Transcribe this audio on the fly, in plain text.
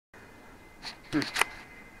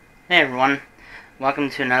Hey everyone, welcome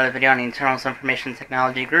to another video on the Internal Information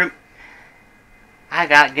Technology group. I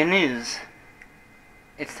got good news.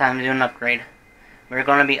 It's time to do an upgrade. We're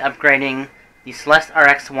going to be upgrading the Celeste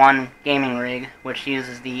RX1 gaming rig, which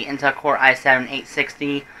uses the Intel Core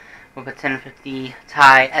i7-860 with a 1050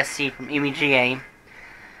 Ti SC from EVGA,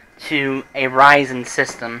 to a Ryzen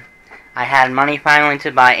system. I had money finally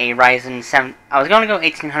to buy a Ryzen 7. I was going to go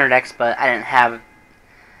 1800X, but I didn't have.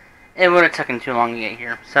 It would have taken too long to get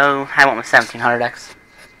here, so I went with 1700X.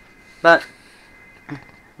 But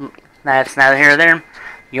that's neither here nor there.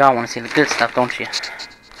 You all want to see the good stuff, don't you?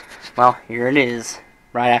 Well, here it is,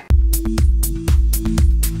 right after.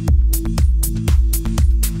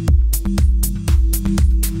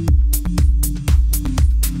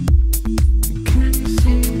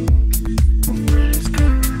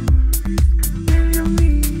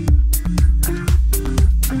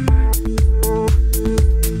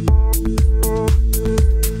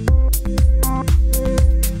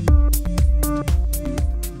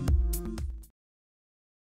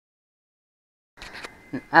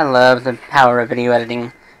 I love the power of video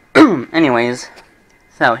editing. Anyways,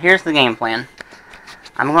 so here's the game plan.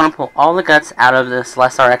 I'm going to pull all the guts out of the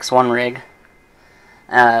Celeste RX1 rig,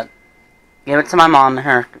 give it to my mom, and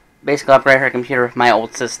her basically upgrade her computer with my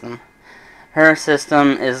old system. Her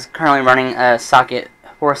system is currently running a socket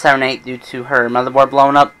 478 due to her motherboard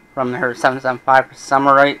blowing up from her 775 for some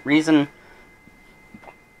reason.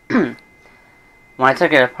 When I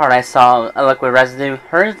took it apart, I saw a liquid residue.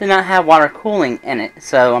 Hers did not have water cooling in it,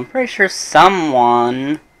 so I'm pretty sure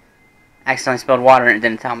someone accidentally spilled water and it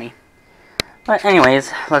didn't tell me. But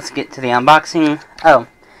anyways, let's get to the unboxing. Oh,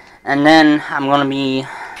 and then I'm going to be,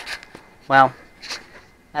 well,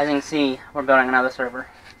 as you can see, we're building another server.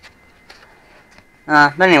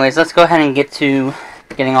 But anyways, let's go ahead and get to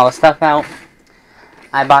getting all the stuff out.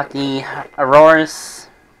 I bought the Aorus.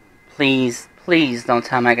 Please don't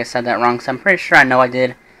tell me I said that wrong, because I'm pretty sure I know I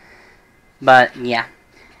did. But, yeah.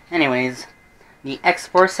 Anyways, the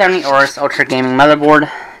X470 Aorus Ultra Gaming Motherboard,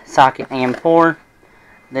 socket AM4.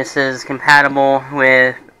 This is compatible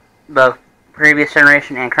with both previous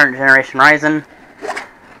generation and current generation Ryzen.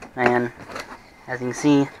 And, as you can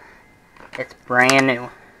see, it's brand new.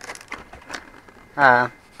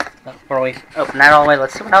 But before we open that all the way,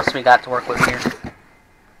 let's see what else we got to work with here.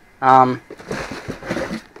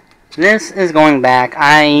 This is going back.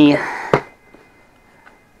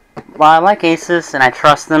 While I like Asus and I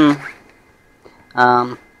trust them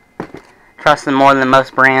more than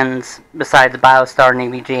most brands besides the BioStar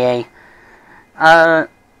and EVGA.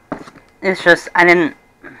 It's just I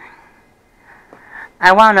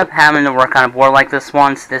wound up having to work on a board like this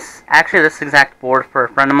once. This exact board for a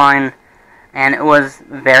friend of mine, and it was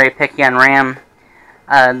very picky on RAM.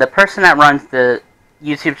 The person that runs the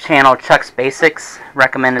YouTube channel Chuck's Basics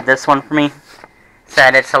recommended this one for me.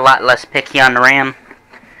 Said it's a lot less picky on the RAM.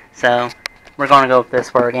 So we're going to go with this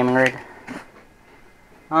for our gaming rig.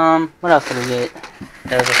 What else did we get?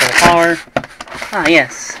 There's a power. Ah,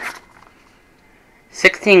 yes.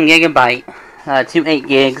 16 Gigabyte, 28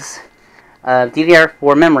 gigs of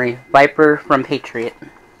DDR4 memory. Viper from Patriot.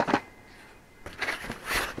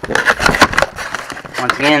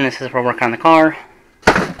 Once again, this is for work on the car.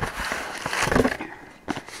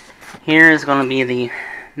 Here is going to be the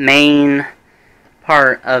main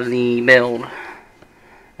part of the build.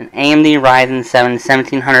 An AMD Ryzen 7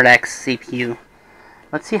 1700X CPU.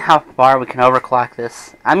 Let's see how far we can overclock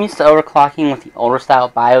this. I'm used to overclocking with the older style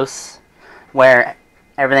BIOS, where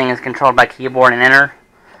everything is controlled by keyboard and enter.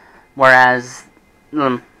 Whereas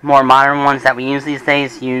the more modern ones that we use these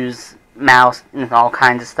days use mouse and all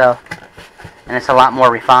kinds of stuff. And it's a lot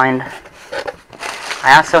more refined.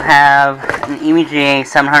 I also have an EVGA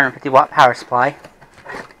 750 watt power supply.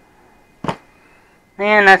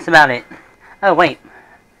 And that's about it. Oh, wait.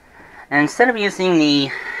 And instead of using the,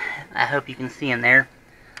 I hope you can see in there,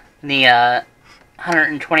 the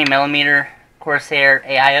 120mm Corsair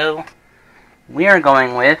AIO, we are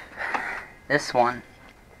going with this one.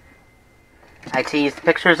 I teased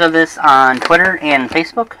pictures of this on Twitter and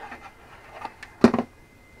Facebook.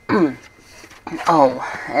 Oh,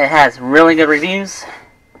 it has really good reviews,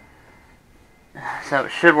 so it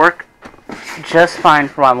should work just fine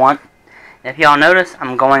for what I want. If y'all notice,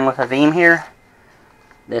 I'm going with a theme here.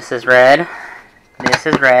 This is red. This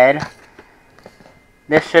is red.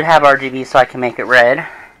 This should have RGB so I can make it red.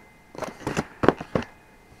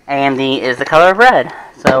 AMD is the color of red,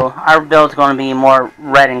 so our build's going to be more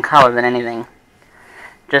red in color than anything.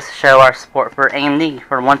 Just to show our support for AMD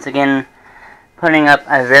for once again putting up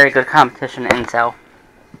a very good competition to Intel.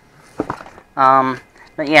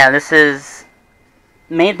 But yeah, this is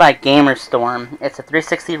made by Storm. It's a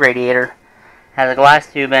 360 radiator. Has a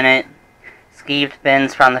glass tube in it. Skeeved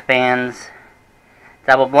fins from the fans.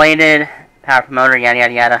 Double bladed. Powerful motor, yada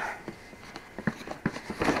yada yada.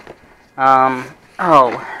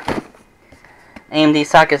 AMD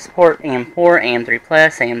socket support, AM4, AM3+,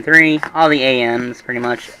 AM3, all the AMs pretty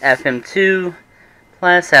much. FM2+,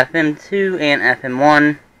 FM2, and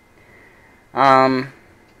FM1.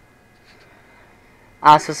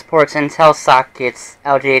 Also supports Intel sockets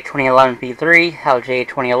LGA 2011v3, LGA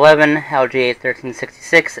 2011, LGA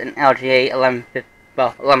 1366, and LGA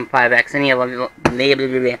 11.5x, any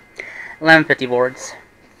 1150 boards.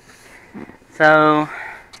 So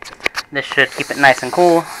this should keep it nice and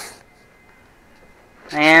cool.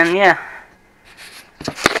 And yeah,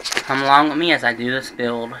 come along with me as I do this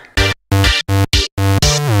build.